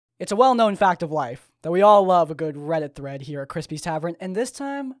It's a well-known fact of life that we all love a good Reddit thread here at Crispy's Tavern, and this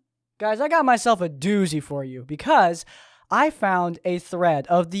time, guys, I got myself a doozy for you because I found a thread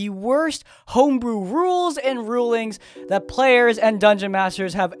of the worst homebrew rules and rulings that players and dungeon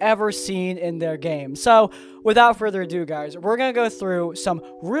masters have ever seen in their game. So, without further ado, guys, we're going to go through some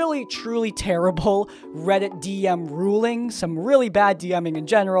really, truly terrible Reddit DM rulings, some really bad DMing in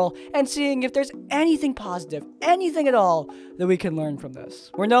general, and seeing if there's anything positive, anything at all, that we can learn from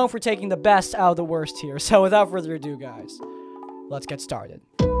this. We're known for taking the best out of the worst here, so without further ado, guys, let's get started.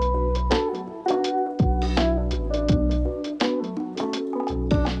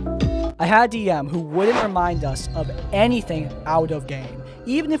 I had a DM who wouldn't remind us of anything out of game.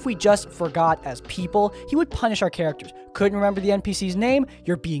 Even if we just forgot as people, he would punish our characters. Couldn't remember the NPC's name?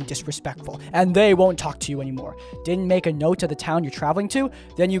 You're being disrespectful, and they won't talk to you anymore. Didn't make a note of the town you're traveling to?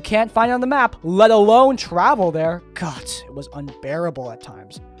 Then you can't find it on the map, let alone travel there. God, it was unbearable at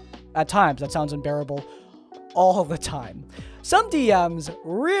times. At times, that sounds unbearable all the time. Some DMs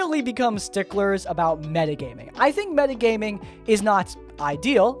really become sticklers about metagaming. I think metagaming is not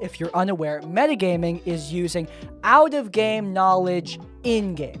ideal. If you're unaware, metagaming is using out-of-game knowledge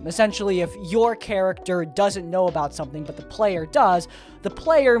in-game. Essentially, if your character doesn't know about something, but the player does, the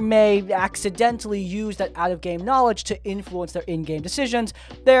player may accidentally use that out-of-game knowledge to influence their in-game decisions,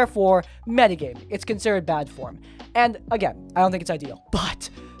 therefore, metagaming. It's considered bad form. And again, I don't think it's ideal, but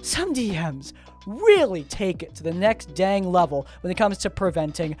some DMs really take it to the next dang level when it comes to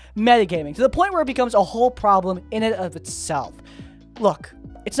preventing metagaming, to the point where it becomes a whole problem in and of itself. Look,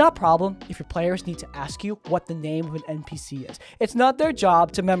 it's not a problem if your players need to ask you what the name of an NPC is. It's not their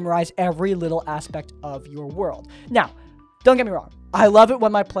job to memorize every little aspect of your world. Now, don't get me wrong. I love it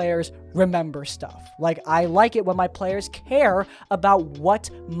when my players remember stuff. Like, I like it when my players care about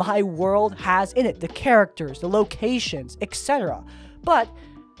what my world has in it, the characters, the locations, etc. But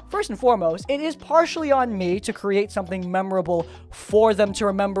first and foremost, it is partially on me to create something memorable for them to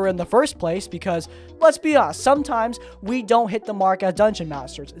remember in the first place because, let's be honest, sometimes we don't hit the mark as dungeon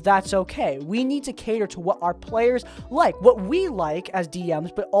masters. That's okay. We need to cater to what our players like, what we like as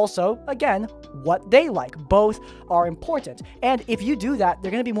DMs, but also, again, what they like. Both are important. And if you do that,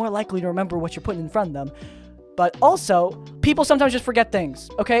 they're going to be more likely to remember what you're putting in front of them. But also, people sometimes just forget things,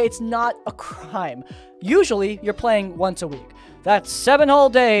 okay? It's not a crime. Usually, you're playing once a week. That's 7 whole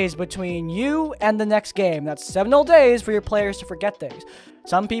days between you and the next game. That's 7 whole days for your players to forget things.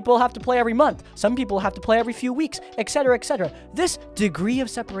 Some people have to play every month. Some people have to play every few weeks, etc., etc. This degree of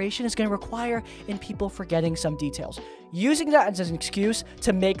separation is going to require in people forgetting some details. Using that as an excuse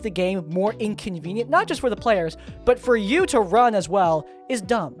to make the game more inconvenient, not just for the players, but for you to run as well, is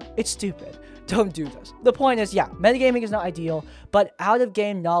dumb. It's stupid. Don't do this. The point is, yeah, metagaming is not ideal, but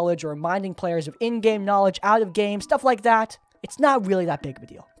out-of-game knowledge or reminding players of in-game knowledge, out-of-game, stuff like that, it's not really that big of a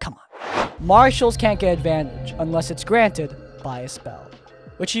deal. Come on. Marshals can't get advantage unless it's granted by a spell.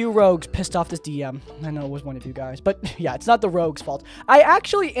 Which of you rogues pissed off this DM? I know it was one of you guys, but yeah, it's not the rogue's fault. I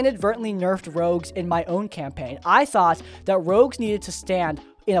actually inadvertently nerfed rogues in my own campaign. I thought that rogues needed to stand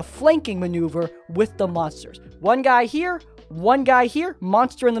in a flanking maneuver with the monsters. One guy here,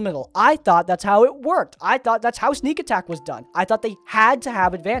 monster in the middle. I thought that's how it worked. I thought that's how sneak attack was done. I thought they had to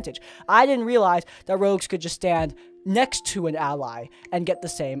have advantage. I didn't realize that rogues could just stand next to an ally and get the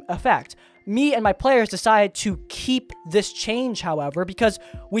same effect. Me and my players decided to keep this change, however, because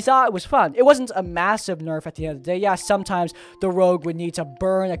we thought it was fun. It wasn't a massive nerf at the end of the day. Yeah, sometimes the rogue would need to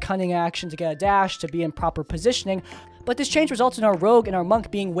burn a cunning action to get a dash to be in proper positioning, but this change results in our rogue and our monk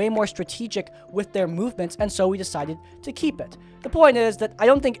being way more strategic with their movements, and so we decided to keep it. The point is that I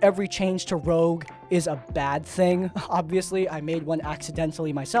don't think every change to rogue is a bad thing. Obviously, I made one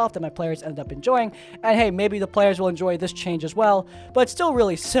accidentally myself that my players ended up enjoying, and hey, maybe the players will enjoy this change as well, but it's still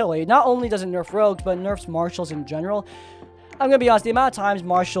really silly. Not only does it nerf rogues, but it nerfs marshals in general. I'm gonna be honest, the amount of times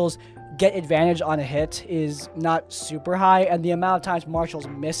marshals get advantage on a hit is not super high, and the amount of times marshals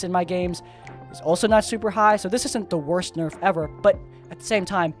miss in my games is also not super high, so this isn't the worst nerf ever, but at the same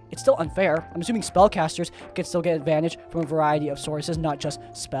time, it's still unfair. I'm assuming spellcasters can still get advantage from a variety of sources, not just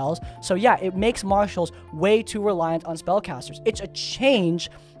spells. So yeah, it makes marshals way too reliant on spellcasters. It's a change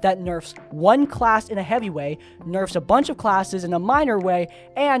that nerfs one class in a heavy way, nerfs a bunch of classes in a minor way,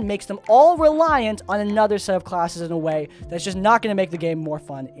 and makes them all reliant on another set of classes in a way that's just not going to make the game more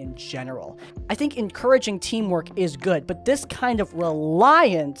fun in general. I think encouraging teamwork is good, but this kind of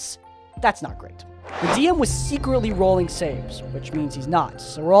reliance, that's not great. The DM was secretly rolling saves, which means he's not,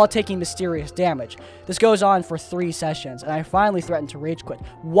 so we're all taking mysterious damage. This goes on for 3 sessions, and I finally threatened to rage quit.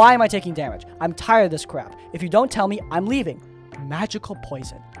 Why am I taking damage? I'm tired of this crap. If you don't tell me, I'm leaving. Magical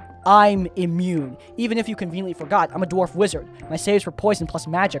poison. I'm immune. Even if you conveniently forgot, I'm a dwarf wizard. My saves for poison plus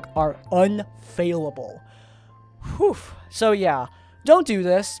magic are unfailable. Whew. So yeah, don't do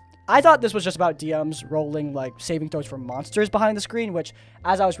this. I thought this was just about DMs rolling, like, saving throws for monsters behind the screen, which,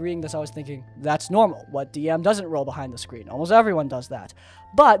 as I was reading this, I was thinking, that's normal. What DM doesn't roll behind the screen? Almost everyone does that.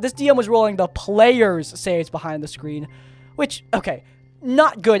 But this DM was rolling the player's saves behind the screen, which, okay,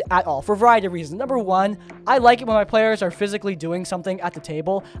 not good at all, for a variety of reasons. Number one, I like it when my players are physically doing something at the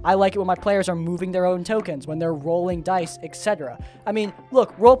table. I like it when my players are moving their own tokens, when they're rolling dice, etc. I mean,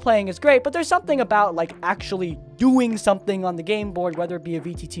 look, role-playing is great, but there's something about, like, actually doing something on the game board, whether it be a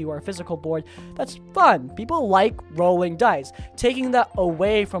VTT or a physical board, that's fun. People like rolling dice. Taking that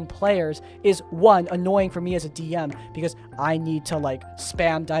away from players is, one, annoying for me as a DM, because I need to, like,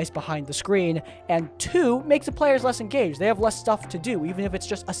 spam dice behind the screen, and two, makes the players less engaged. They have less stuff to do, even if it's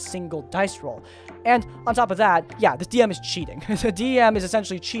just a single dice roll. And on top of that, yeah, this DM is cheating. The DM is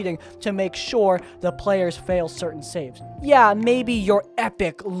essentially cheating to make sure the players fail certain saves. Yeah, maybe your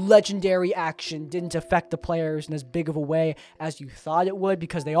epic, legendary action didn't affect the players in as big of a way as you thought it would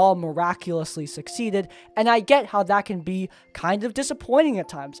because they all miraculously succeeded, and I get how that can be kind of disappointing at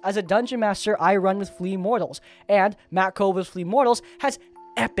times. As a dungeon master, I run with Flee Mortals, and Matt Cova's Flee Mortals has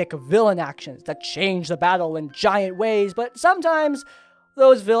epic villain actions that change the battle in giant ways, but sometimes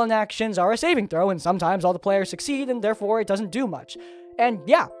those villain actions are a saving throw, and sometimes all the players succeed, and therefore it doesn't do much. And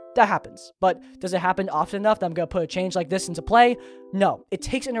yeah, that happens. But does it happen often enough that I'm going to put a change like this into play? No. It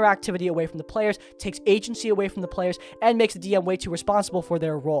takes interactivity away from the players, takes agency away from the players, and makes the DM way too responsible for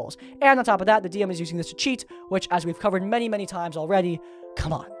their roles. And on top of that, the DM is using this to cheat, which, as we've covered many, many times already,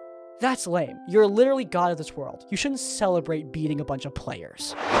 come on. That's lame. You're literally god of this world. You shouldn't celebrate beating a bunch of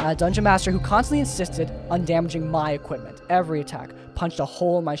players. A dungeon master who constantly insisted on damaging my equipment. Every attack punched a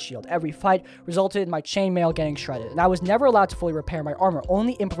hole in my shield. Every fight resulted in my chainmail getting shredded. And I was never allowed to fully repair my armor,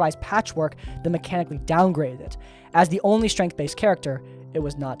 only improvised patchwork that mechanically downgraded it. As the only strength-based character, it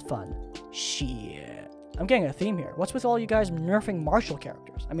was not fun. Shit. I'm getting a theme here. What's with all you guys nerfing martial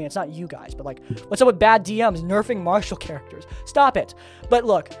characters? I mean, it's not you guys, but like, what's up with bad DMs nerfing martial characters? Stop it. But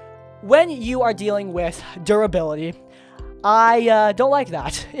look, when you are dealing with durability, I don't like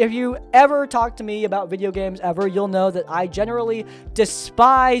that. If you ever talk to me about video games ever, you'll know that I generally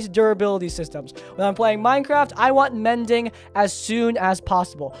despise durability systems. When I'm playing Minecraft, I want mending as soon as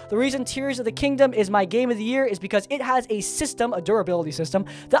possible. The reason Tears of the Kingdom is my game of the year is because it has a system, a durability system,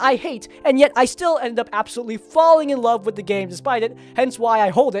 that I hate, and yet I still end up absolutely falling in love with the game despite it, hence why I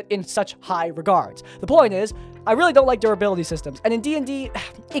hold it in such high regards. The point is, I really don't like durability systems, and in D&D,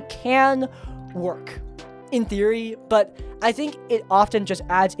 it can work in theory, but I think it often just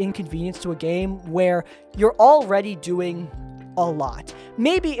adds inconvenience to a game where you're already doing a lot.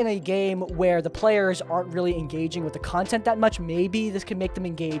 Maybe in a game where the players aren't really engaging with the content that much, maybe this can make them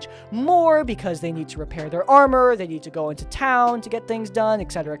engage more because they need to repair their armor, they need to go into town to get things done,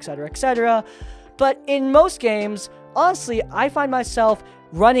 etc., etc., etc. But in most games, honestly, I find myself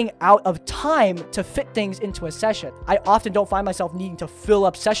running out of time to fit things into a session. I often don't find myself needing to fill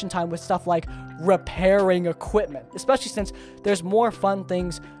up session time with stuff like repairing equipment, especially since there's more fun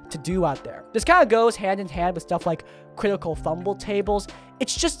things to do out there. This kind of goes hand in hand with stuff like critical fumble tables.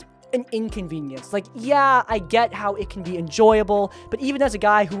 It's just an inconvenience. Like, yeah, I get how it can be enjoyable, but even as a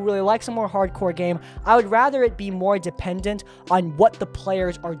guy who really likes a more hardcore game, I would rather it be more dependent on what the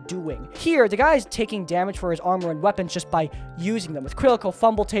players are doing. Here, the guy is taking damage for his armor and weapons just by using them. With critical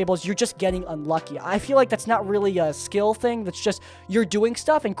fumble tables, you're just getting unlucky. I feel like that's not really a skill thing, that's just you're doing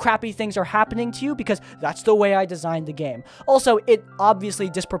stuff and crappy things are happening to you because that's the way I designed the game. Also, it obviously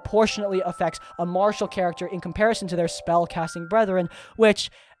disproportionately affects a martial character in comparison to their spell-casting brethren, which,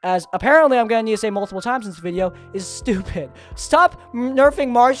 as apparently I'm going to need to say multiple times in this video, is stupid. Stop nerfing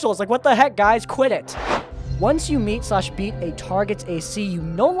martials. Like, what the heck, guys? Quit it. Once you meet/beat a target's AC, you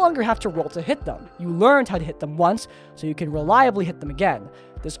no longer have to roll to hit them. You learned how to hit them once, so you can reliably hit them again.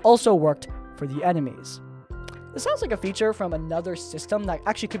 This also worked for the enemies. This sounds like a feature from another system that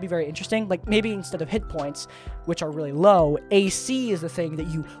actually could be very interesting. Like, maybe instead of hit points, which are really low, AC is the thing that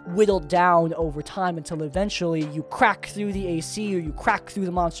you whittle down over time until eventually you crack through the AC or you crack through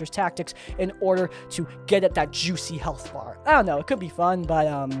the monster's tactics in order to get at that juicy health bar. I don't know, it could be fun,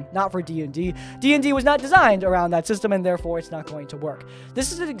 but not for D&D. D&D was not designed around that system, and therefore it's not going to work.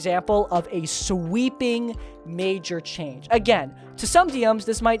 This is an example of a sweeping major change. Again, to some DMs,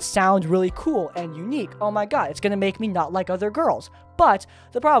 this might sound really cool and unique. Oh my god, it's going to make me not like other girls. But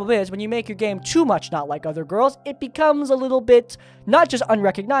the problem is, when you make your game too much not like other girls, it becomes a little bit not just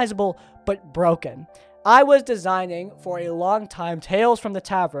unrecognizable, but broken. I was designing for a long time Tales from the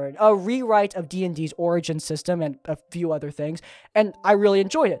Tavern, a rewrite of D&D's origin system and a few other things, and I really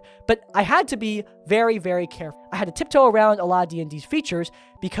enjoyed it. But I had to be very, very careful. I had to tiptoe around a lot of D&D's features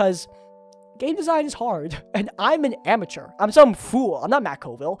because game design is hard, and I'm an amateur. I'm some fool. I'm not Matt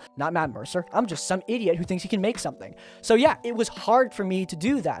Colville, not Matt Mercer. I'm just some idiot who thinks he can make something. So yeah, it was hard for me to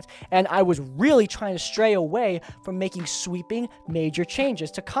do that, and I was really trying to stray away from making sweeping major changes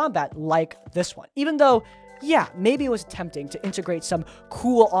to combat like this one. Even though, yeah, maybe it was tempting to integrate some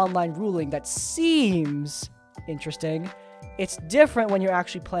cool online ruling that seems interesting, it's different when you're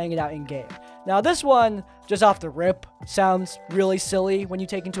actually playing it out in-game. Now, this one, just off the rip, sounds really silly when you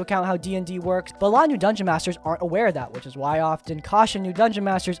take into account how D&D works, but a lot of new Dungeon Masters aren't aware of that, which is why I often caution new Dungeon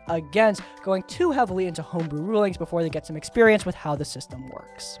Masters against going too heavily into homebrew rulings before they get some experience with how the system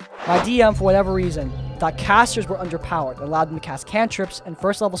works. My DM, for whatever reason, thought casters were underpowered and allowed them to cast cantrips and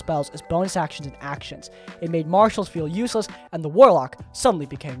first-level spells as bonus actions and actions. It made martials feel useless, and the Warlock suddenly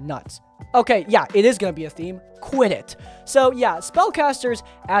became nuts. Okay, yeah, it is going to be a theme. Quit it. So yeah, spellcasters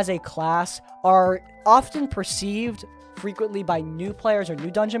as a class are often perceived frequently by new players or new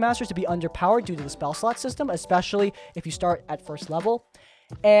Dungeon Masters to be underpowered due to the spell slot system, especially if you start at first level.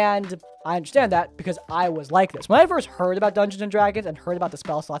 And I understand that because I was like this. When I first heard about Dungeons & Dragons and heard about the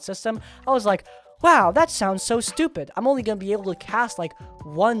spell slot system, I was like, wow, that sounds so stupid. I'm only going to be able to cast like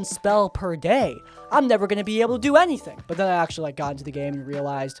one spell per day. I'm never going to be able to do anything. But then I actually got into the game and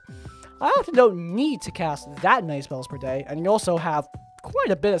realized I often don't need to cast that many spells per day, and you also have quite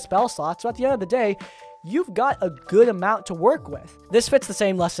a bit of spell slots, so at the end of the day, you've got a good amount to work with. This fits the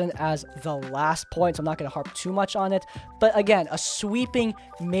same lesson as the last point, so I'm not going to harp too much on it, but again, a sweeping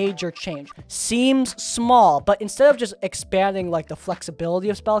major change. Seems small, but instead of just expanding like the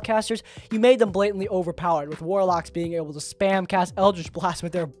flexibility of spellcasters, you made them blatantly overpowered, with Warlocks being able to spam cast Eldritch Blast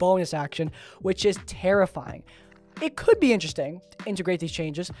with their bonus action, which is terrifying. It could be interesting to integrate these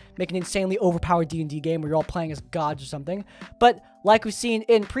changes, make an insanely overpowered D&D game where you're all playing as gods or something, but like we've seen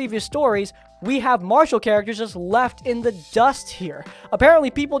in previous stories, we have martial characters just left in the dust here. Apparently,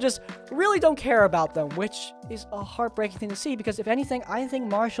 people just really don't care about them, which is a heartbreaking thing to see, because if anything, I think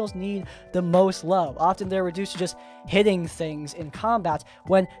martials need the most love. Often they're reduced to just hitting things in combat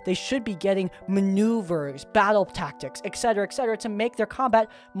when they should be getting maneuvers, battle tactics, etc., to make their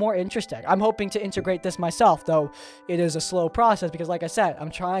combat more interesting. I'm hoping to integrate this myself, though it is a slow process because, like I said, I'm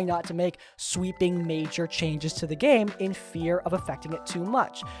trying not to make sweeping major changes to the game in fear of affecting it too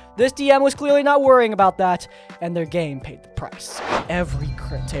much. This DM was clearly not worrying about that, and their game paid the price. Every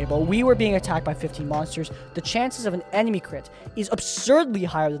crit table, we were being attacked by 15 monsters. The chances of an enemy crit is absurdly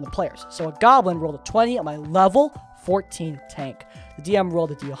higher than the players. So a goblin rolled a 20 on my level 14 tank. The DM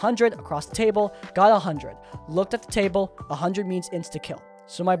rolled a D100 across the table, got 100. Looked at the table, 100 means insta-kill.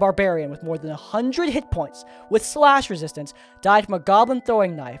 So my barbarian with more than 100 hit points with slash resistance died from a goblin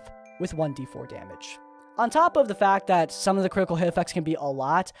throwing knife with 1d4 damage. On top of the fact that some of the critical hit effects can be a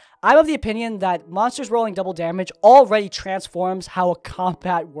lot, I'm of the opinion that monsters rolling double damage already transforms how a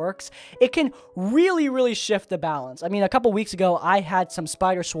combat works. It can really shift the balance. I mean, a couple weeks ago, I had some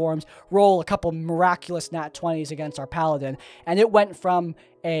spider swarms roll a couple miraculous nat 20s against our paladin, and it went from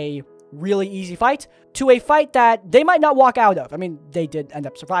a really easy fight to a fight that they might not walk out of. I mean, they did end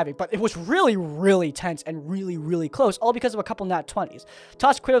up surviving, but it was really tense and really close, all because of a couple nat 20s.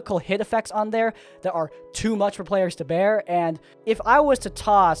 Toss critical hit effects on there that are too much for players to bear, and if I was to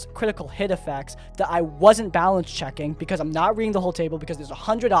toss critical hit effects that I wasn't balance checking because I'm not reading the whole table because there's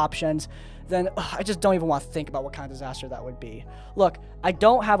 100 options, then I just don't even want to think about what kind of disaster that would be. Look, I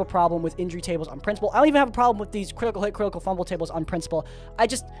don't have a problem with injury tables on principle. I don't even have a problem with these critical hit, critical fumble tables on principle. I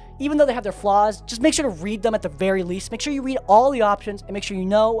just, even though they have their flaws, just make sure to read them at the very least. Make sure you read all the options and make sure you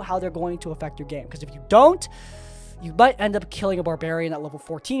know how they're going to affect your game. Because if you don't, you might end up killing a barbarian at level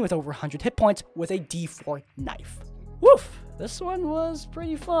 14 with over 100 hit points with a D4 knife. Woof! This one was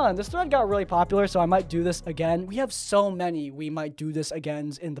pretty fun. This thread got really popular, so I might do this again. We have so many we might do this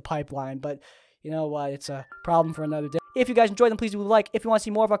agains in the pipeline, but you know what? It's a problem for another day. If you guys enjoyed them, please do like. If you want to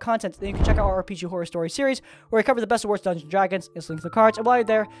see more of our content, then you can check out our RPG Horror Story series, where we cover the best of worst Dungeons & Dragons. It's linked in the cards. And while you're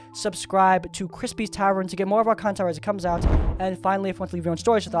there, subscribe to Crispy's Tavern to get more of our content as it comes out. And finally, if you want to leave your own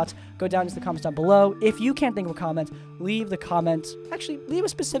stories or thoughts, go down into the comments down below. If you can't think of a comment, leave the comment. Actually, leave a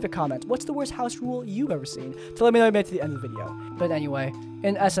specific comment. What's the worst house rule you've ever seen? To let me know you made it to the end of the video. But anyway,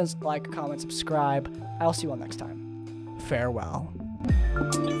 in essence, like, comment, subscribe. I'll see you all next time. Farewell.